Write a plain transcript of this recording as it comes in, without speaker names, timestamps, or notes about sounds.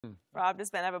Rob, does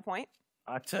Ben have a point?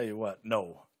 I tell you what,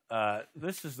 no.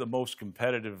 This is the most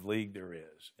competitive league there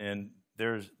is, and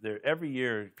every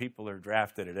year people are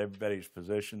drafted at everybody's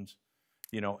positions,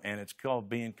 and it's called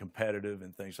being competitive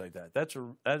and things like that.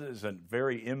 That is a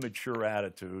very immature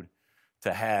attitude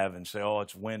to have and say, oh,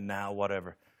 it's win now,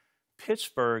 whatever.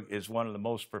 Pittsburgh is one of the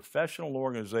most professional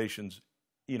organizations,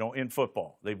 in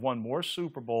football. They've won more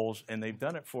Super Bowls, and they've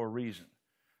done it for a reason.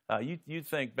 You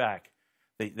think back,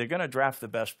 they're going to draft the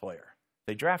best player.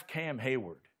 They draft Cam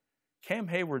Hayward. Cam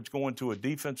Hayward's going to a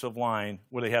defensive line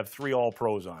where they have 3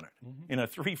 All-Pros on it, in a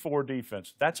 3-4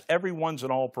 defense. That's everyone's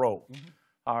an All-Pro.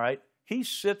 All right? He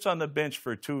sits on the bench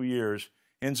for 2 years,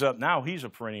 ends up now he's a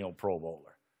perennial Pro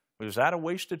Bowler. Was that a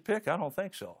wasted pick? I don't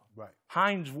think so. Right.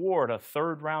 Hines Ward, a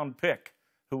 3rd-round pick,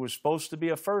 who was supposed to be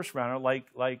a 1st-rounder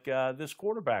like this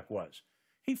quarterback was.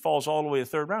 He falls all the way to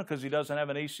 3rd round because he doesn't have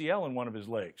an ACL in one of his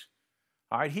legs.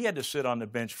 All right, he had to sit on the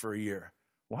bench for a year.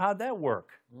 Well, how'd that work?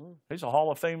 He's a Hall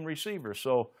of Fame receiver.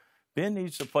 So Ben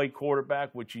needs to play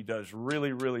quarterback, which he does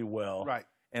really, really well. Right.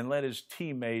 And let his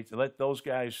teammates, let those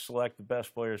guys select the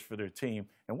best players for their team.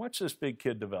 And watch this big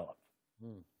kid develop.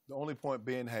 The only point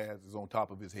Ben has is on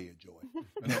top of his head, Joy.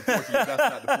 And unfortunately,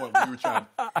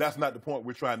 that's not the point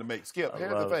we're trying to make. Skip,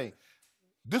 here's the thing.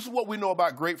 This is what we know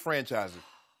about great franchises.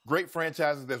 Great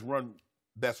franchises that's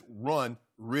run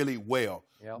really well.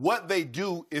 Yep. What they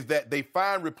do is that they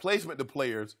find replacement to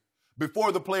players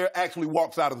before the player actually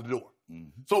walks out of the door.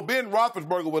 So Ben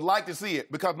Roethlisberger would like to see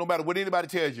it because no matter what anybody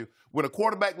tells you, when a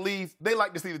quarterback leaves, they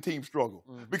like to see the team struggle.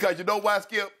 Because you know why,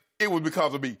 Skip? It was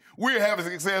because of me. We're having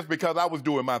success because I was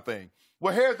doing my thing.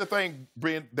 Well, here's the thing,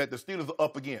 Brent, that the Steelers are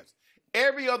up against.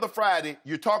 Every other Friday,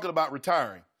 you're talking about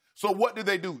retiring. So what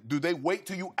do? Do they wait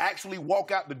till you actually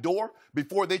walk out the door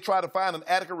before they try to find an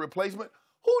adequate replacement?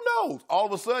 Who knows? All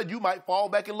of a sudden, you might fall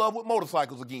back in love with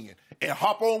motorcycles again and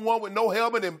hop on one with no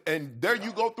helmet, and there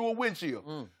you go through a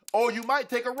windshield. Or you might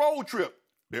take a road trip.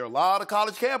 There are a lot of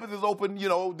college campuses open,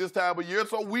 this time of year,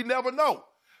 so we never know.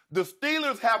 The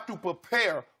Steelers have to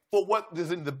prepare for what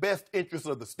is in the best interest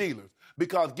of the Steelers.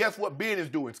 Because guess what Ben is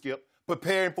doing, Skip?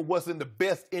 Preparing for what's in the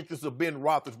best interest of Ben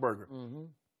Roethlisberger.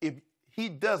 If he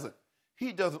doesn't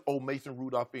owe Mason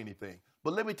Rudolph anything.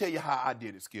 But let me tell you how I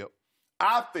did it, Skip.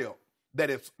 I felt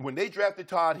that when they drafted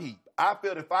Todd Heap, I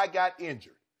felt if I got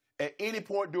injured at any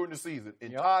point during the season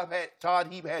and Todd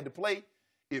Heap had to play,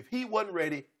 if he wasn't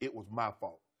ready, it was my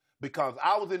fault. Because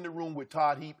I was in the room with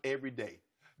Todd Heap every day.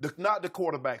 Not the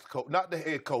quarterback's coach, not the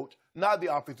head coach, not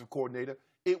the offensive coordinator.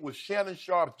 It was Shannon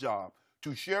Sharpe's job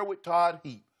to share with Todd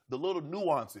Heap the little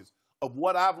nuances of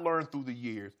what I've learned through the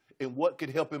years and what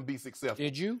could help him be successful.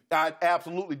 Did you? I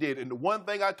absolutely did. And the one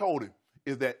thing I told him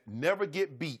is that never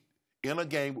get beat in a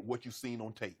game with what you've seen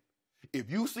on tape.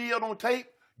 If you see it on tape,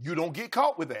 you don't get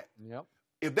caught with that. Yep.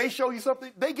 If they show you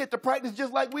something, they get to practice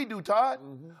just like we do, Todd.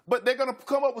 But they're going to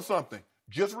come up with something.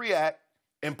 Just react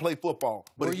and play football.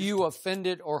 But were you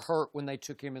offended or hurt when they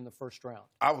took him in the 1st round?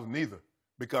 I was neither,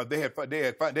 because they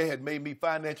had made me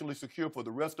financially secure for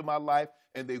the rest of my life,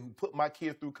 and they put my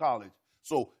kids through college.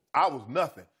 So I was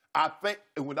nothing. I think,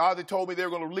 and when Ozzie told me they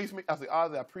were going to release me, I said,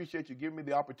 Ozzie, I appreciate you giving me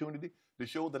the opportunity to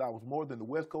show that I was more than the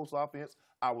West Coast offense.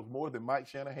 I was more than Mike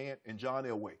Shanahan and John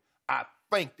Elway. I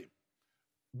thanked him.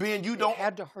 Ben, you don't. It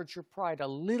had to hurt your pride a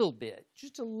little bit,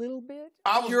 just a little bit.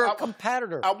 You're a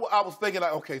competitor. I was thinking,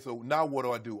 like, okay, so now what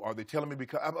do I do? Are they telling me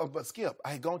because? But Skip, I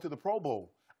had gone to the Pro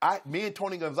Bowl. Me and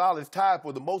Tony Gonzalez tied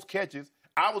for the most catches.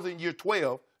 I was in year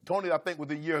 12. Tony, I think, was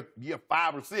in year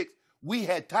 5 or 6. We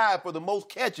had tied for the most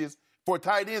catches for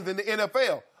tight ends in the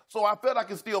NFL. So I felt I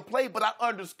could still play, but I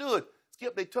understood.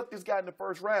 Skip, they took this guy in the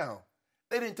 1st round.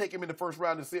 They didn't take him in the 1st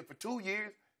round to sit for 2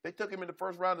 years. They took him in the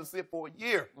 1st round to sit for a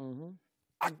year.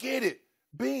 I get it.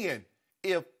 Ben,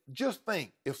 just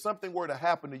think, if something were to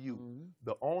happen to you,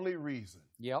 the only reason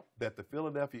that the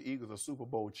Philadelphia Eagles are Super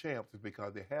Bowl champs is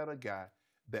because they had a guy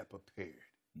that prepared.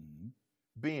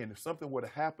 Ben, if something were to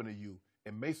happen to you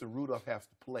and Mason Rudolph has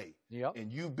to play,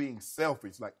 and you being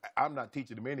selfish, like I'm not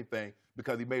teaching him anything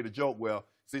because he made a joke, well,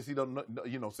 since he don't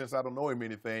know, since I don't know him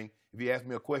anything, if he asks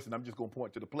me a question, I'm just going to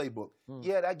point to the playbook.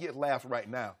 Yeah, that gets laughs right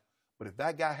now. But if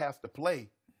that guy has to play,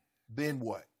 then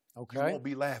what? Okay. You won't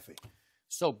be laughing.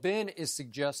 So Ben is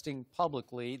suggesting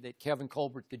publicly that Kevin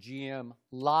Colbert, the GM,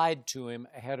 lied to him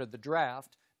ahead of the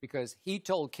draft because he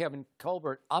told Kevin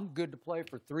Colbert, I'm good to play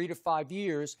for 3 to 5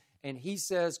 years, and he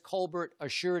says Colbert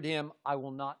assured him, I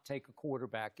will not take a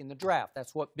quarterback in the draft.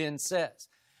 That's what Ben says.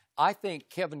 I think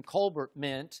Kevin Colbert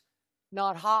meant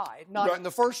not high, not in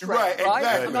the 1st round, right?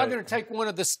 Exactly. I'm not going to take one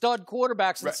of the stud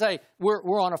quarterbacks and say,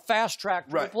 we're on a fast track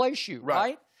to replace you,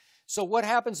 right? So what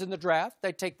happens in the draft?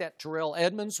 They take that Terrell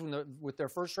Edmonds with their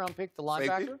first-round pick, the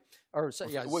linebacker. Safety? Or,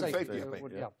 yeah, safety. Safety, I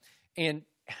think. Yeah. And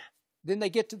then they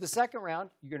get to the second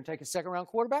round. You're going to take a second-round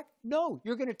quarterback? No,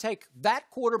 you're going to take that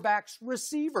quarterback's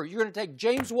receiver. You're going to take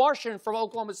James Washington from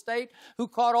Oklahoma State, who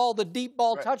caught all the deep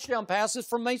ball touchdown passes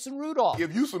from Mason Rudolph.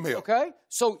 Give you some help. Okay?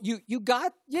 So you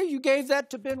gave that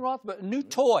to Ben Roethlisberger, a new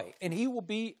toy, and he will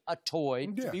be a toy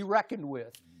to be reckoned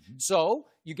with. So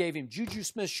you gave him Juju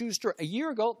Smith-Schuster a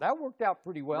year ago. That worked out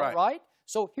pretty well, right?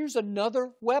 So here's another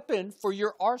weapon for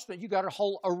your arsenal. You got a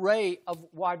whole array of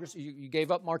wide receivers. You gave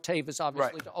up Martavis,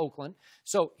 obviously, to Oakland.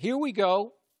 So here we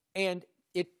go, and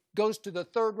it goes to the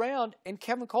third round, and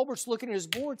Kevin Colbert's looking at his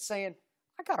board saying,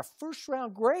 I got a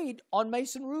first-round grade on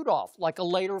Mason Rudolph, like a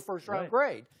later first-round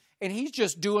grade. And he's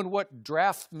just doing what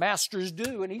draft masters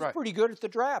do, and he's pretty good at the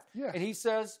draft. And he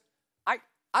says,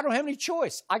 I don't have any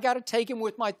choice. I got to take him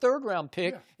with my third-round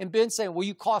pick. And Ben's saying, well,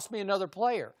 you cost me another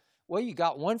player. Well, you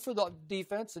got one for the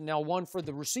defense and now one for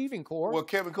the receiving corps. Well,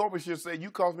 Kevin Colbert should say, you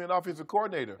cost me an offensive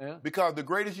coordinator because the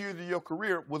greatest years of your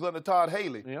career was under Todd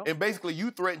Haley. And basically,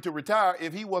 you threatened to retire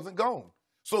if he wasn't gone.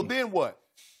 So then what?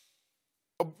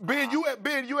 Ben, you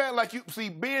act like you – see,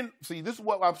 this is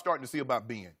what I'm starting to see about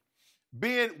Ben.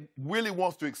 Ben really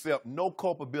wants to accept no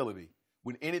culpability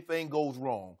when anything goes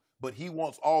wrong, but he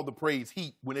wants all the praise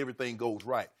heat when everything goes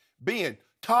right. Ben,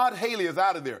 Todd Haley is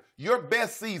out of there. Your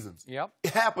best seasons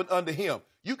happened under him.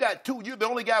 You got you're the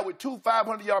only guy with 2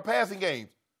 500-yard passing games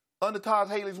under Todd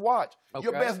Haley's watch.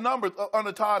 Your best numbers are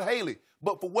under Todd Haley.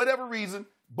 But for whatever reason,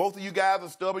 both of you guys are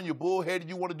stubborn, you're bullheaded,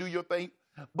 you want to do your thing.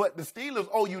 But the Steelers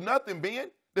owe you nothing, Ben.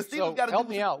 The Steelers got to help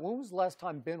me out. When was the last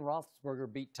time Ben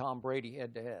Roethlisberger beat Tom Brady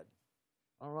head-to-head?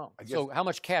 I don't know. So how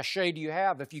much cachet do you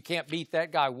have if you can't beat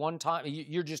that guy one time?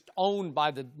 You're just owned by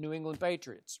the New England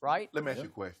Patriots, right? Let me ask you a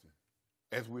question.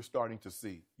 As we're starting to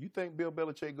see, you think Bill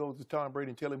Belichick goes to Tom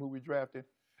Brady and tell him who we drafted?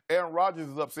 Aaron Rodgers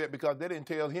is upset because they didn't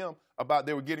tell him about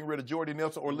they were getting rid of Jordy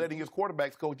Nelson or letting his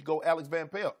quarterbacks coach go Alex Van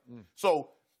Pelt.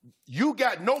 So you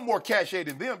got no more cachet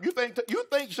than them. You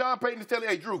think Sean Payton is telling,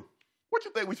 hey, Drew, what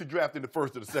you think we should draft in the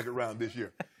first or the second round this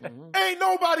year? Ain't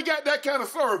nobody got that kind of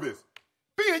service.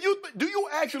 Ben, do you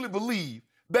actually believe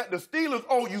that the Steelers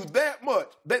owe you that much,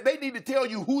 that they need to tell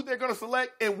you who they're going to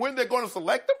select and when they're going to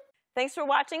select them? Thanks for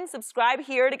watching. Subscribe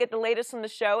here to get the latest from the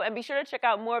show, and be sure to check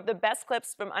out more of the best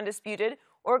clips from Undisputed,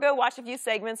 or go watch a few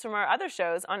segments from our other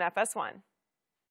shows on FS1.